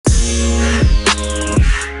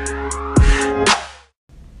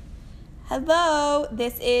Hello,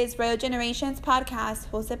 this is Royal Generations podcast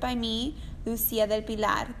hosted by me, Lucia del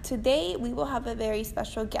Pilar. Today we will have a very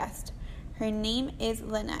special guest. Her name is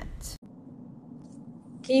Lynette.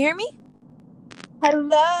 Can you hear me?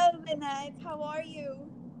 Hello, Lynette. How are you?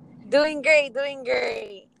 Doing great.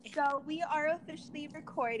 So we are officially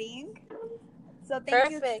recording. So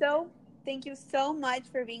Perfect. thank you so much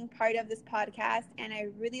for being part of this podcast, and I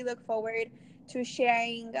really look forward to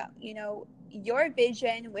sharing, your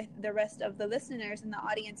vision with the rest of the listeners and the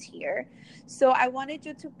audience here. So I wanted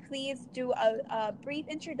you to please do a brief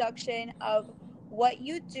introduction of what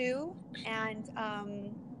you do and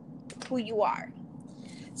who you are.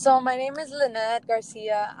 So my name is Lynette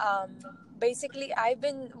Garcia. Basically,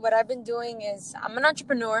 what I've been doing is I'm an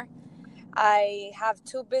entrepreneur. I have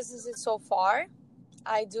 2 businesses so far.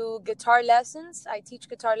 I do guitar lessons. I teach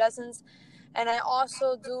guitar lessons, and I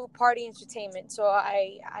also do party entertainment. So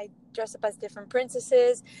I dress up as different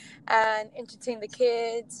princesses and entertain the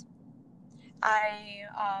kids. I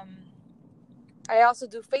also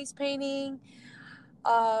do face painting.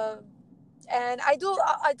 And I do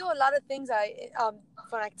a lot of things.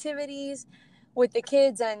 Fun activities with the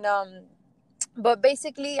kids, and but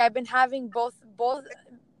basically I've been having both.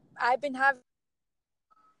 I've been having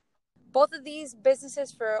both of these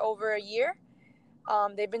businesses for over a year.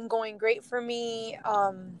 They've been going great for me.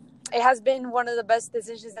 It has been one of the best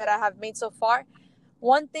decisions that I have made so far.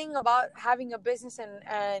 One thing about having a business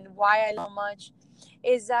and why I love so much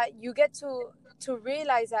is that you get to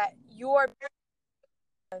realize that you are,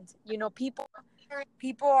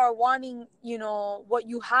 people are wanting, what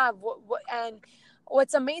you have, and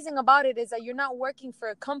what's amazing about it is that you're not working for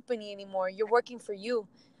a company anymore. You're working for you.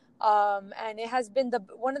 And it has been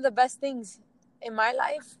one of the best things in my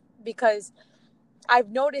life, because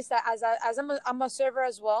I've noticed that as I'm a server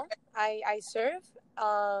as well. I serve.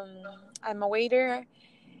 I'm a waiter,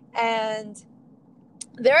 and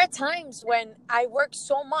there are times when I work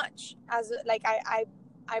so much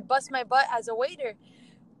I bust my butt as a waiter,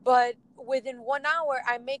 but within 1 hour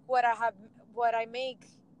I make what I make.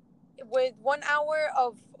 With 1 hour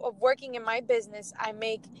of working in my business, I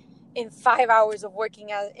make in 5 hours of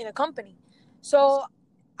working in a company. So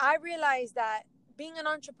I realized that being an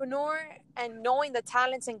entrepreneur and knowing the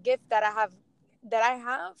talents and gift that I have,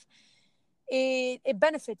 it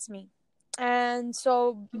benefits me. And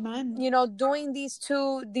so, Amen. doing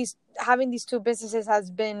having these 2 businesses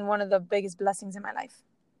has been one of the biggest blessings in my life.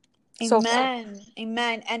 Amen.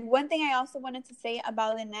 Amen. And one thing I also wanted to say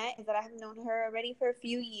about Lynette is that I have known her already for a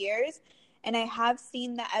few years, and I have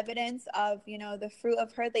seen the evidence of, the fruit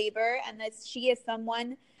of her labor, and that she is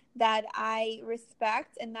someone that I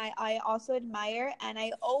respect and that I also admire. And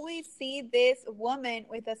I always see this woman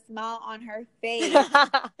with a smile on her face. And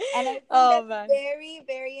I think that's very,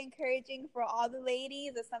 very encouraging for all the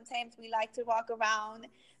ladies, that sometimes we like to walk around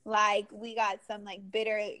like we got some like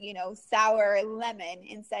bitter, sour lemon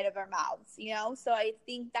inside of our mouths, So I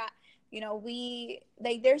think that,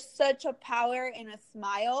 there's such a power in a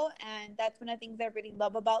smile. And that's one of the things I really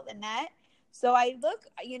love about Lynette. So I look,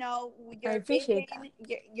 your I appreciate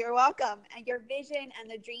vision, you're welcome. And your vision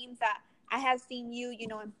and the dreams that I have seen you,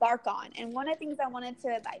 embark on. And one of the things I wanted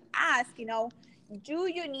to ask, do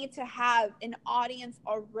you need to have an audience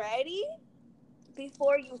already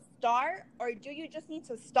before you start, or do you just need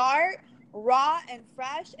to start raw and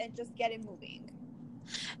fresh and just get it moving?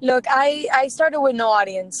 Look, I started with no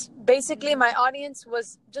audience. Basically, my audience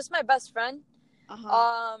was just my best friend.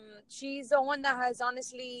 She's the one that has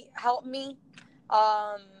honestly helped me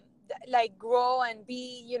grow and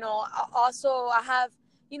be, also I have,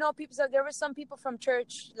 people. So there were some people from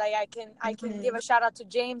church, like I can give a shout out to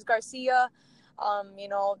James Garcia,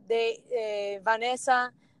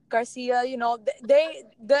 Vanessa Garcia.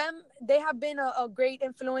 They have been a great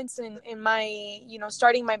influence in my,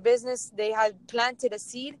 starting my business. They had planted a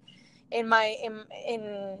seed in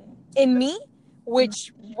in me,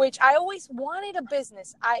 which I always wanted a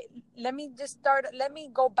business. Let me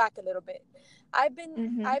go back a little bit. I've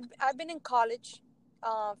been in college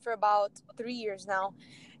for about 3 years now.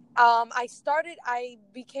 I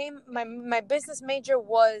became my business major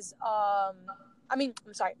was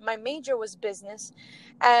my major was business,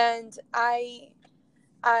 and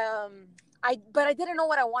but I didn't know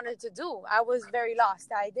what I wanted to do. I was very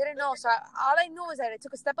lost. I didn't know. So all I knew is that I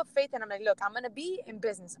took a step of faith, and I'm like, look, I'm going to be in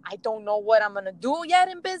business. I don't know what I'm going to do yet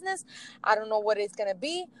in business. I don't know what it's going to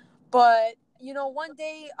be. But, one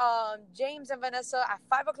day, James and Vanessa, at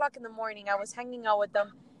 5 o'clock in the morning, I was hanging out with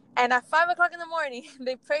them. And at 5 o'clock in the morning,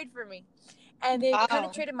 they prayed for me. And it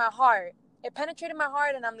penetrated my heart.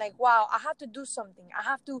 And I'm like, wow, I have to do something. I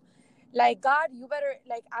have to Like, God, you better,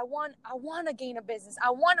 like, I want to gain a business.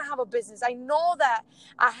 I want to have a business. I know that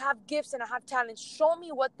I have gifts and I have talents. Show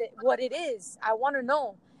me what it is. I want to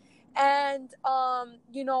know. And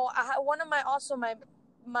one of my, also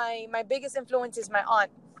my biggest influence is my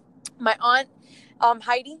aunt. My aunt,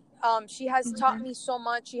 Heidi. She has taught Mm-hmm. me so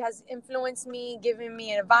much. She has influenced me, given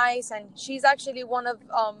me advice, and she's actually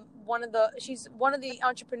she's one of the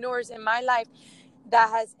entrepreneurs in my life that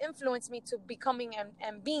has influenced me to becoming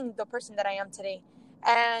and being the person that I am today.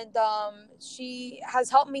 And she has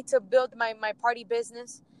helped me to build my party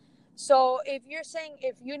business. So if you're saying,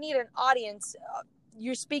 if you need an audience,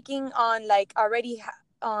 you're speaking on like already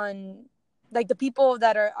on like the people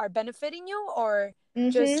that are benefiting you, or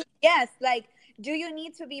Mm-hmm. just Yes, like, do you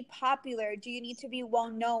need to be popular? Do you need to be well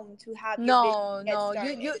known to have your business no, get no,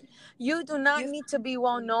 started? you do not You. need to be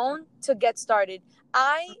well known to get started.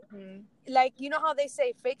 I Mm-hmm. Like, you know how they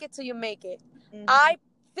say fake it till you make it. Mm-hmm. I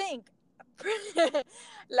think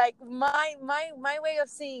like my way of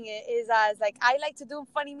seeing it is as like, I like to do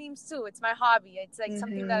funny memes too. It's my hobby. It's like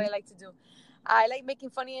something that Mm-hmm. I like to do. I like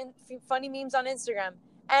making funny memes on Instagram.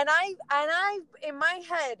 And I in my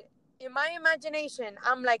head, in my imagination,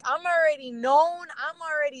 I'm like, I'm already known, I'm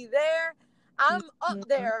already there, I'm up Mm-hmm.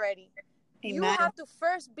 there already. You Amen. have to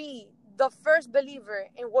first be the first believer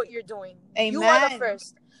in what you're doing. You are the Amen.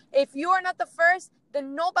 first. If you are not the first,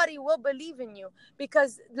 then nobody will believe in you.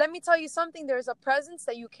 Because let me tell you something, there's a presence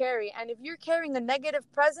that you carry. And if you're carrying a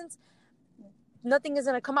negative presence, nothing is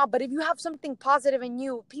going to come out. But if you have something positive in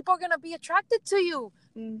you, people are going to be attracted to you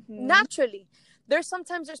Mm-hmm. naturally. There's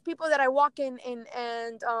people that I walk in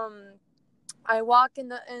and I walk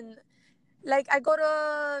in like, I go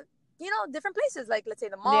to, different places, like let's say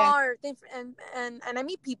the Yeah. mall or things, and I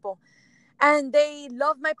meet people, and they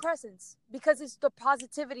love my presence because it's the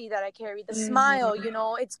positivity that I carry, the smile.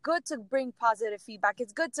 Mm-hmm. It's good to bring positive feedback.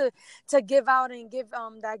 It's good to give out and give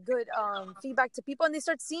that good feedback to people, and they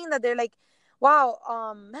start seeing that, they're like, wow,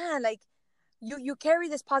 man, like, you carry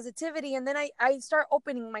this positivity. And then I start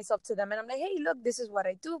opening myself to them, and I'm like, hey, look, this is what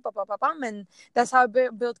I do, blah, blah, blah, blah. And that's how I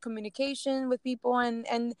build communication with people. And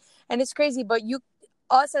it's crazy, but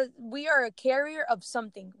us, as we are a carrier of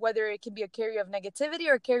something, whether it can be a carrier of negativity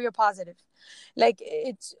or a carrier of positive. Like,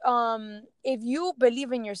 it's if you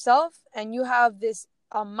believe in yourself and you have this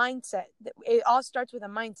mindset, it all starts with a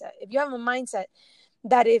mindset. If you have a mindset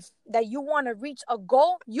that you want to reach a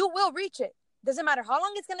goal, you will reach it. Doesn't matter how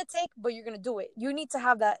long it's going to take, but you're going to do it. You need to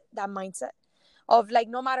have that mindset of like,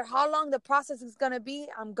 no matter how long the process is going to be,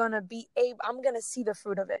 I'm going to see the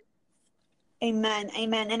fruit of it. Amen.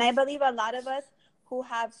 Amen. And I believe a lot of us who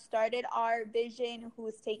have started our vision,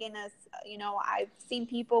 who's taken us, I've seen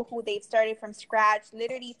people who they've started from scratch,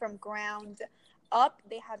 literally from ground up.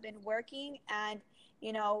 They have been working, and,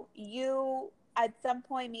 you at some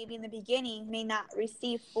point, maybe in the beginning, may not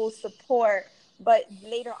receive full support, but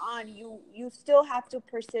later on, you still have to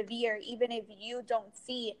persevere, even if you don't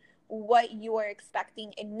see what you are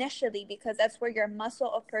expecting initially, because that's where your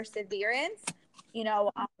muscle of perseverance,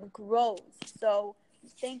 grows. So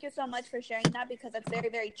thank you so much for sharing that, because that's very,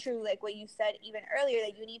 very true. Like what you said even earlier,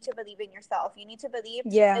 that you need to believe in yourself. You need to believe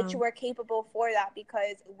that Yeah. you are capable for that,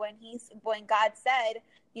 because when God said,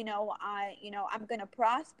 I'm going to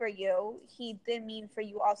prosper you, he did mean for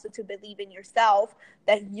you also to believe in yourself,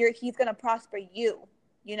 that he's going to prosper you,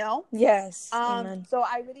 you know? Yes. Amen. So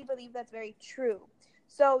I really believe that's very true.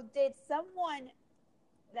 So did someone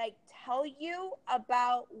like tell you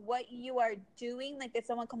about what you are doing? Like, did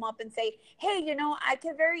someone come up and say, hey, I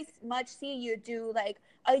could very much see you do like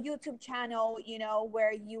a YouTube channel,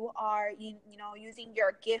 where you are, using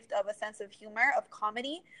your gift of a sense of humor, of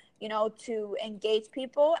comedy, to engage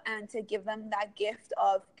people and to give them that gift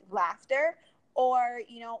of laughter? Or,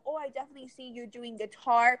 oh, I definitely see you doing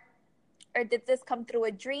guitar. Or did this come through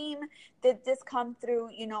a dream? Did this come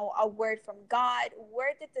through, a word from God?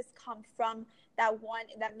 Where did this come from, that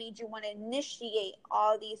made you want to initiate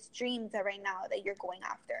all these dreams that right now that you're going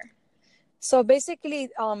after? So basically,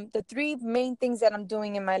 the three main things that I'm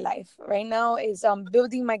doing in my life right now is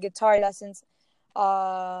building my guitar lessons,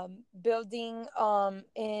 building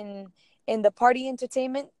in the party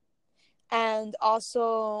entertainment, and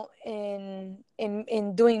also in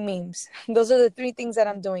doing memes. Those are the three things that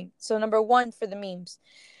I'm doing. So number one, for the memes,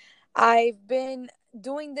 I've been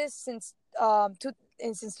doing this since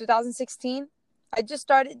 2016. I just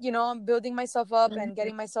started, building myself up and Mm-hmm.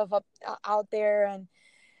 getting myself up out there. And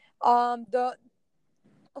the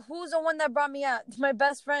who's the one that brought me out? My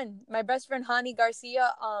best friend Hani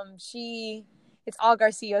Garcia. She It's all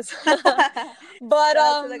Garcias. But Shout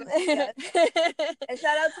out to the Garcias. And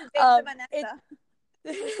shout out to James um and it Vanessa.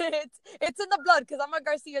 it's in the blood because I'm a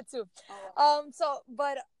Garcia too. Oh. So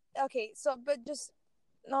but okay, so but just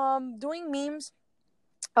doing memes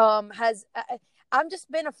has I'm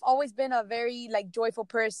just been always been a very like joyful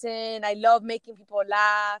person. I love making people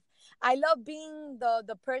laugh. I love being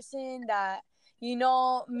the person that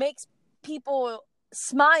makes people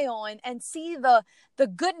smile and see the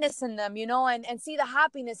goodness in them, and see the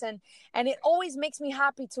happiness, and it always makes me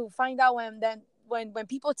happy to find out when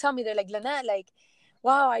people tell me, they're like, Lynette, like,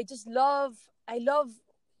 wow, I love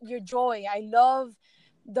your joy. I love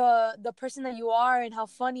the person that you are and how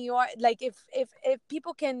funny you are. Like if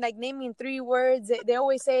people can like name me in 3 words, they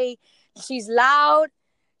always say she's loud,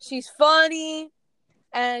 she's funny,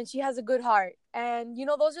 and she has a good heart. And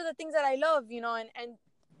those are the things that I love,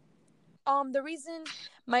 and the reason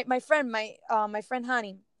my friend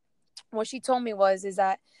Hani, what she told me is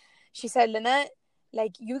that she said, Lynette,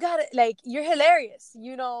 like you gotta, like, you're hilarious,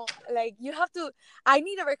 like you have to, I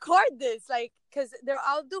need to record this, like, because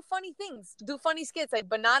I'll do funny things, do funny skits, like,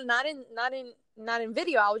 but not in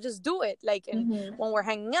video. I'll just do it like when we're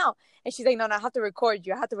hanging out. And she's like, no, I have to record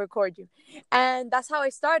you. I have to record you. And that's how I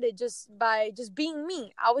started, just by just being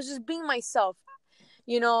me. I was just being myself,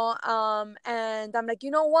 and I'm like,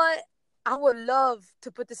 you know what? I would love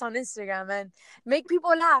to put this on Instagram and make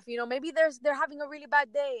people laugh. Maybe they're having a really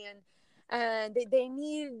bad day, and they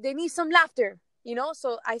need some laughter.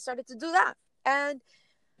 So I started to do that, and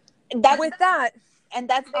That's with that, and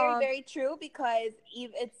that's very, um, very true, because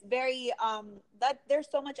it's very that there's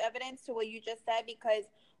so much evidence to what you just said, because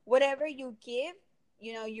whatever you give,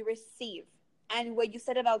 you receive. And what you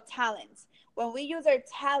said about talents, when we use our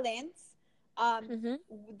talents, um mm-hmm,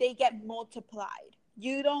 they get multiplied.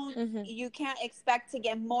 mm-hmm, You can't expect to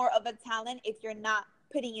get more of a talent if you're not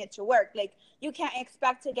putting it to work. Like, you can't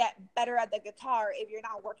expect to get better at the guitar if you're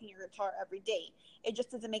not working your guitar every day. It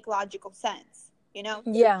just doesn't make logical sense.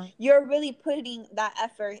 yeah, You're really putting that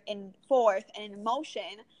effort in forth and in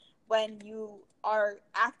motion when you are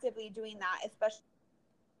actively doing that, especially.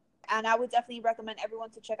 And I would definitely recommend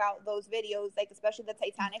everyone to check out those videos, like especially the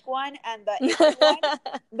Titanic one and the ending one.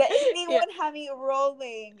 The ending yeah. one had me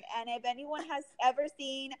rolling. And if anyone has ever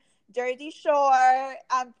seen Jersey Shore,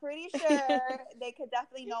 I'm pretty sure they could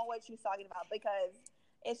definitely know what she's talking about, because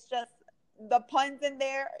it's just the puns in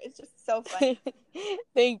there. It's just so funny.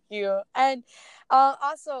 Thank you. And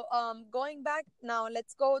also, going back now,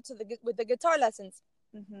 let's go to with the guitar lessons.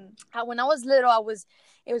 Mm-hmm. When I was little,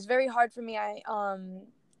 it was very hard for me.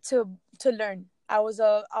 To learn. I was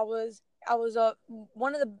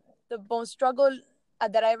one of the most struggle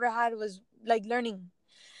that I ever had was like learning.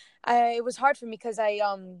 It was hard for me because I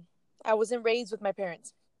wasn't raised with my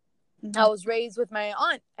parents. I Mm-hmm. was raised with my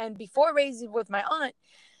aunt, and before raising with my aunt,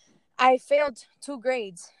 I failed 2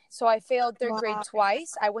 grades. So I failed third grade Wow.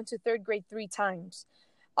 twice. I went to third grade 3 times.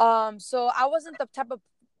 So I wasn't the type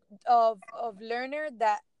of learner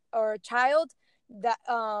that, or child that,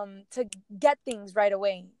 to get things right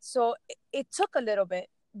away. So it took a little bit,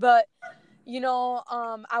 but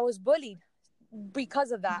I was bullied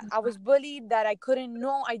because of that. I was bullied that I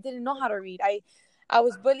didn't know how to read. I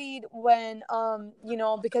was bullied when,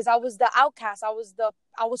 because I was the outcast. I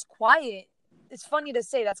was quiet. It's funny to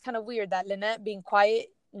say, that's kind of weird, that Lynette being quiet.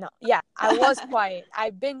 No, yeah, I was quiet.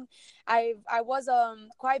 I was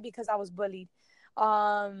quiet because I was bullied.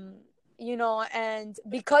 Um, and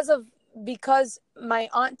because my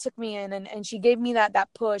aunt took me in, and she gave me that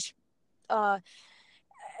push. Uh,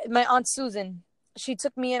 my aunt Susan, she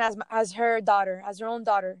took me in as her daughter, as her own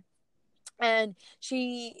daughter, and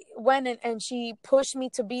she went and she pushed me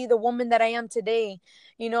to be the woman that I am today,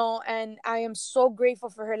 and I am so grateful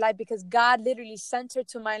for her life, because God literally sent her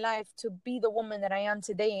to my life to be the woman that I am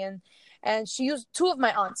today. And she used 2 of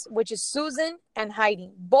my aunts, which is Susan and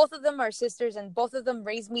Heidi. Both of them are sisters, and both of them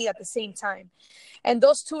raised me at the same time. And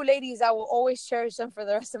those 2 ladies, I will always cherish them for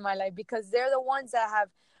the rest of my life, because they're the ones that have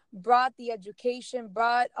brought the education,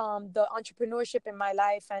 brought the entrepreneurship in my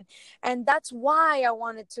life. And that's why I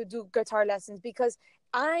wanted to do guitar lessons, because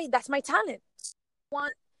that's my talent. I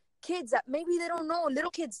want kids that maybe they don't know,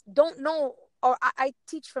 little kids don't know, or I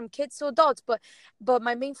teach from kids to adults, but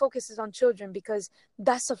my main focus is on children, because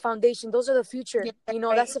that's the foundation. Those are the future. You're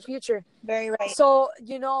right. That's the future. Very right. So,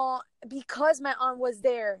 because my aunt was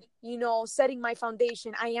there, setting my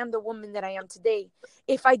foundation, I am the woman that I am today.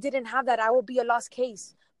 If I didn't have that, I would be a lost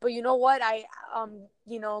case. But you know what?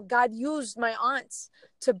 God used my aunts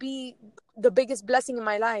to be the biggest blessing in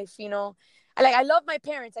my life. I love my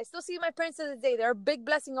parents. I still see my parents to this day. They're a big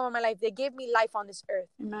blessing over my life. They gave me life on this earth.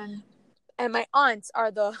 Amen. And my aunts are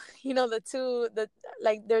the, the two,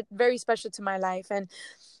 like, they're very special to my life. And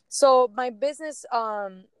So my business,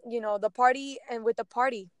 the party, and with the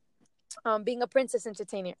party, being a princess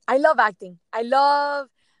entertainer. I love acting. I love,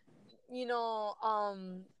 you know,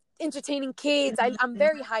 entertaining kids. I'm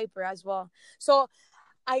very hyper as well. So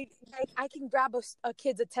I can grab a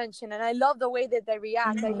kid's attention, and I love the way that they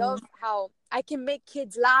react. I love how I can make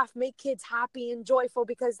kids laugh, make kids happy and joyful,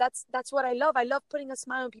 because that's what I love. I love putting a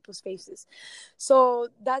smile on people's faces. So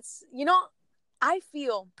that's, I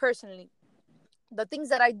feel personally, the things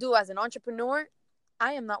that I do as an entrepreneur,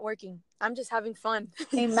 I am not working. I'm just having fun.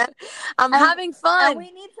 Amen. I'm and having and fun,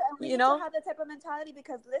 we need to have that type of mentality,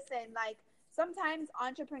 because listen, like, sometimes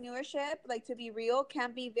entrepreneurship, like, to be real,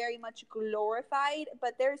 can be very much glorified,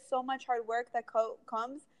 but there's so much hard work that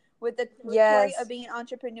comes with the territory of Yes. being an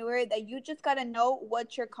entrepreneur, that you just got to know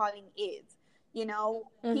what your calling is. People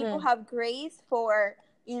Mm-hmm. have grace for,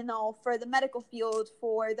 for the medical field,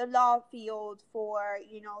 for the law field, for,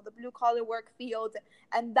 the blue collar work field,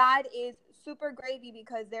 and that is super gravy,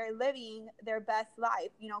 because they're living their best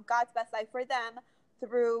life, God's best life for them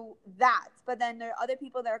through that. But then there are other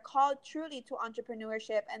people that are called truly to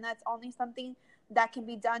entrepreneurship, and that's only something that can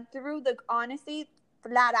be done through the honesty,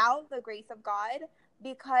 flat out, the grace of God,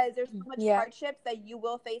 because there's so much Yeah. hardships that you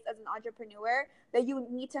will face as an entrepreneur, that you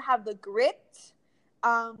need to have the grit,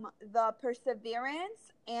 the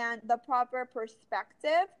perseverance, and the proper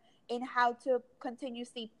perspective in how to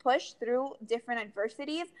continuously push through different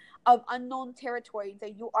adversities of unknown territories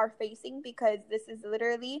that you are facing, because this is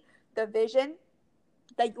literally the vision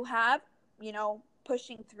that you have,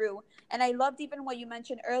 pushing through. And I loved even what you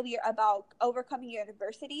mentioned earlier about overcoming your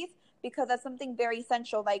adversities, because that's something very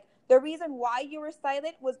essential. Like, the reason why you were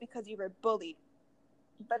silent was because you were bullied.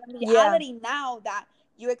 But in Yeah. reality, now that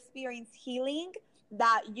you experience healing,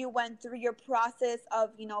 that you went through your process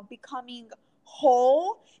of, becoming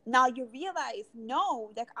whole, now you realize,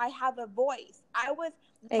 no, that I have a voice.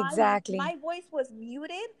 My Exactly. my voice was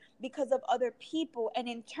muted because of other people, and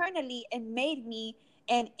internally it made me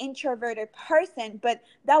an introverted person, but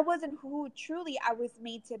that wasn't who truly I was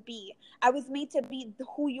made to be. I was made to be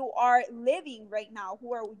who you are living right now,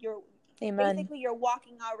 who are you're Amen. basically you're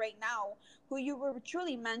walking out right now, who you were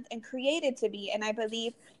truly meant and created to be. And I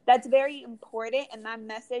believe that's very important, and that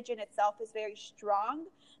message in itself is very strong,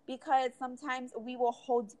 because sometimes we will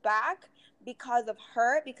hold back because of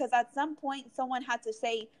hurt, because at some point someone had to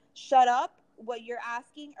say, shut up, what you're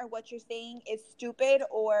asking or what you're saying is stupid,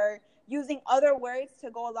 or using other words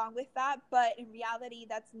to go along with that. But in reality,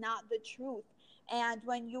 that's not the truth. And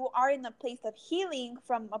when you are in a place of healing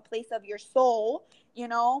from a place of your soul,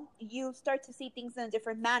 you start to see things in a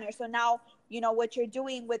different manner. So now, what you're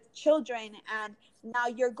doing with children, and now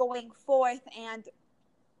you're going forth and,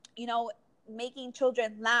 you know, making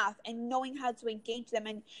children laugh and knowing how to engage them.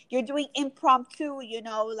 And you're doing impromptu,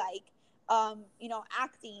 like,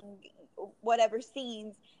 acting, whatever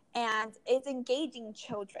scenes, and it's engaging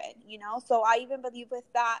children, So I even believe with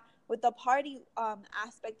that, with the party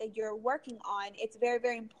aspect that you're working on, it's very,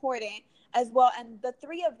 very important as well. And the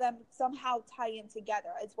three of them somehow tie in together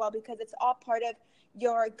as well, because it's all part of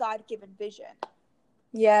your God-given vision. So,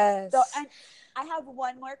 Yes. and I have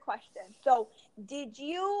one more question. So, did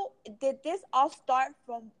this all start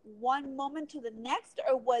from one moment to the next,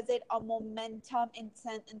 or was it a momentum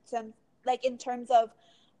in terms of,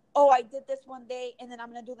 oh, I did this one day, and then I'm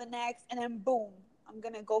gonna do the next, and then boom, I'm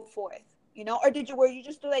gonna go forth, Or were you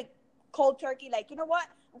just do like cold turkey, like, you know what?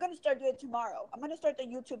 I'm gonna start doing it tomorrow. I'm gonna start the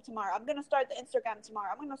YouTube tomorrow. I'm gonna start the Instagram tomorrow.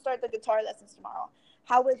 I'm gonna start the guitar lessons tomorrow.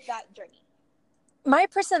 How was that journey? My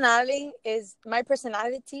personality is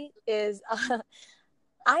I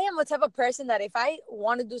am a type of person that if I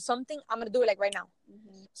want to do something, I'm gonna do it like right now.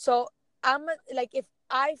 Mm-hmm. So like, if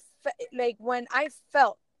like, when I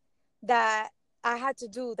felt that I had to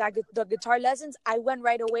do the guitar lessons, I went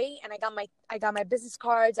right away and I got my business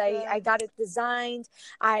cards. I Good. got it designed.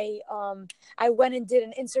 I went and did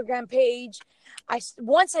an Instagram page.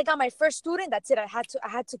 Once I got my first student, that's it. I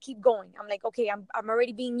had to keep going. I'm like, okay, I'm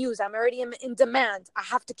already being used. I'm already in demand. I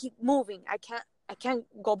have to keep moving. I can't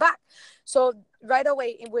go back. So right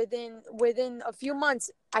away, within a few months,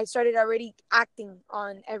 I started already acting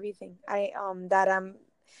on everything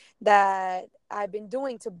that I've been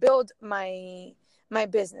doing to build my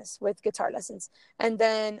business with guitar lessons. And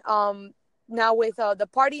then now with the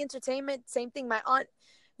party entertainment, same thing. My aunt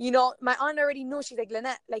already knew. She's like,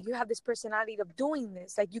 Lynette, like, you have this personality of doing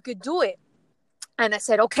this. Like, you could do it. And I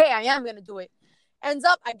said, okay, I am gonna do it. Ends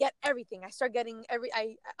up, I get everything. I start getting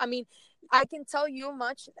I mean, I can tell you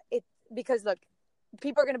much it because look,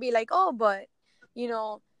 people are gonna be like, oh, but you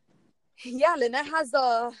know, yeah, Lynette has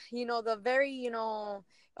the very,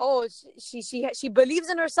 oh, she believes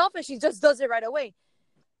in herself and she just does it right away.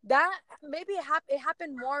 that maybe it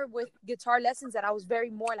happened more with guitar lessons, that I was very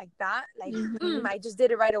more like that, like Mm-hmm. I just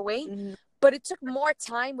did it right away. Mm-hmm. But it took more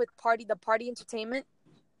time with the party entertainment.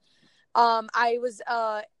 I was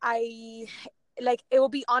I like, it will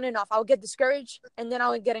be on and off. I'll get discouraged and then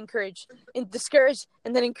I'll get encouraged, and discouraged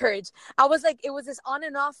and then encouraged. I was like, it was this on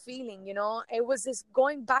and off feeling, you know. It was this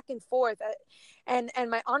going back and forth. And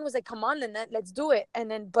my aunt was like, come on, Lynette, let's do it. And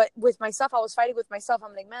then, but with myself, I was fighting with myself.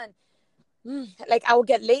 I'm like, man, like, I will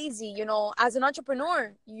get lazy, you know. As an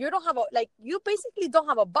entrepreneur, you don't have a, like, you basically don't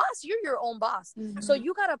have a boss. You're your own boss. So Mm-hmm.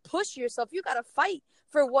 you gotta push yourself. You gotta fight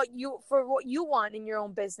for what you want in your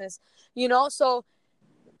own business, you know. So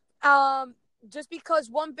um just because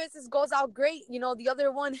one business goes out great, you know, the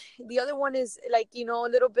other one is like, you know, a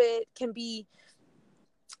little bit can be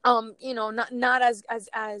you know, not as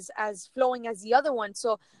flowing as the other one.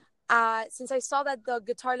 So since I saw that the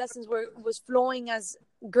guitar lessons was flowing as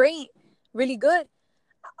great, really good,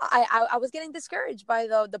 I was getting discouraged by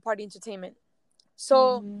the party entertainment.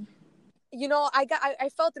 So, Mm-hmm. you know, I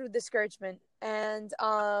fell through discouragement, and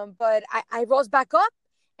but I rose back up,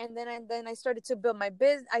 and then I started to build my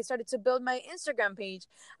business. I started to build my Instagram page.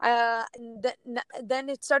 Then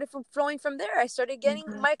it started from flowing from there. I started getting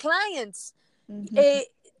Mm-hmm. my clients. Mm-hmm. It,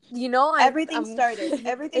 you know, Everything started.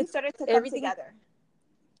 Everything it's started to come everything together.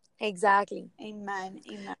 exactly. Amen.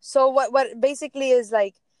 Amen. So what basically is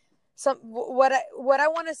like, what I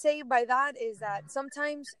want to say by that is that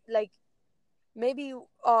sometimes, like, maybe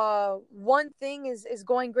one thing is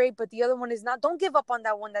going great but the other one is not. Don't give up on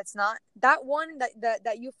that one. That's not that one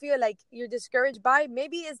that you feel like you're discouraged by.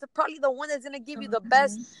 Maybe is probably the one that's going to give you the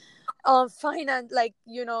best Mm-hmm. finance, like,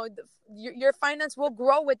 you know, your finance will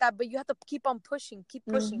grow with that, but you have to keep on pushing, keep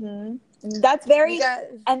pushing. Mm-hmm. That's You very, got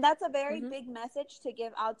and that's a very hmm big message to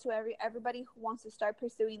give out to everybody who wants to start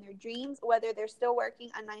pursuing their dreams, whether they're still working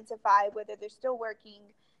a 9 to 5, whether they're still working,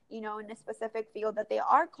 you know, in a specific field that they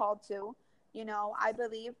are called to. You know, I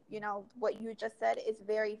believe, you know, what you just said is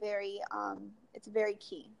very, very, it's very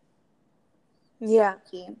key. It's yeah. very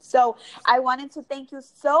key. So I wanted to thank you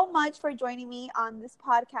so much for joining me on this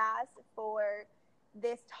podcast for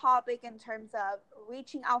this topic in terms of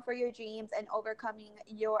reaching out for your dreams and overcoming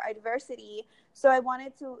your adversity. So I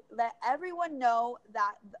wanted to let everyone know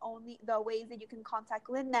that only the ways that you can contact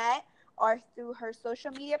Lynette are through her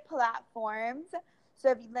social media platforms. So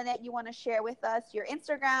if Lynette, you want to share with us your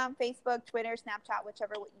Instagram, Facebook, Twitter, Snapchat,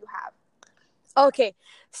 whichever you have. Okay,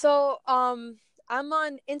 so I'm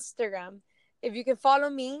on Instagram. If you can follow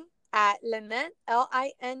me at Lynette,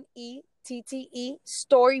 Linnette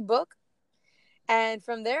Storybook. And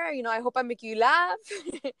from there, you know, I hope I make you laugh.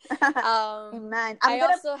 Amen. I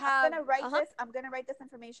also have I'm gonna write this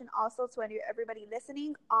information also to everybody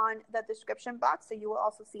listening on the description box, so you will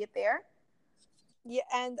also see it there. yeah,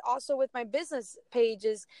 and also with my business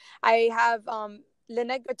pages, I have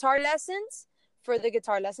Lynette Guitar Lessons for the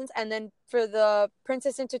guitar lessons, and then for the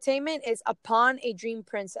Princess Entertainment is Upon a Dream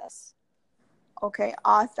Princess. Okay,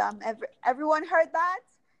 awesome. Everyone heard that?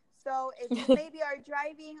 So if you maybe are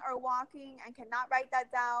driving or walking and cannot write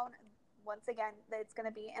that down, once again, it's going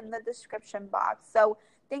to be in the description box. So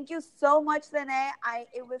thank you so much, Lynette.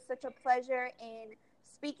 It was such a pleasure in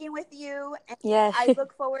speaking with you, and Yeah. I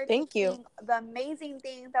look forward to Thank you. seeing the amazing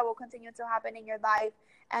things that will continue to happen in your life,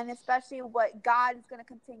 and especially what God is going to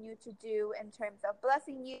continue to do in terms of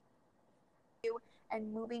blessing you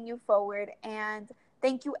and moving you forward. And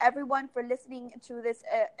thank you, everyone, for listening to this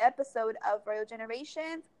episode of Royal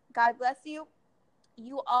Generations. God bless you.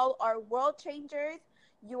 You all are world changers.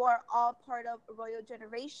 You are all part of Royal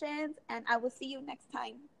Generations. And I will see you next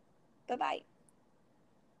time. Bye bye.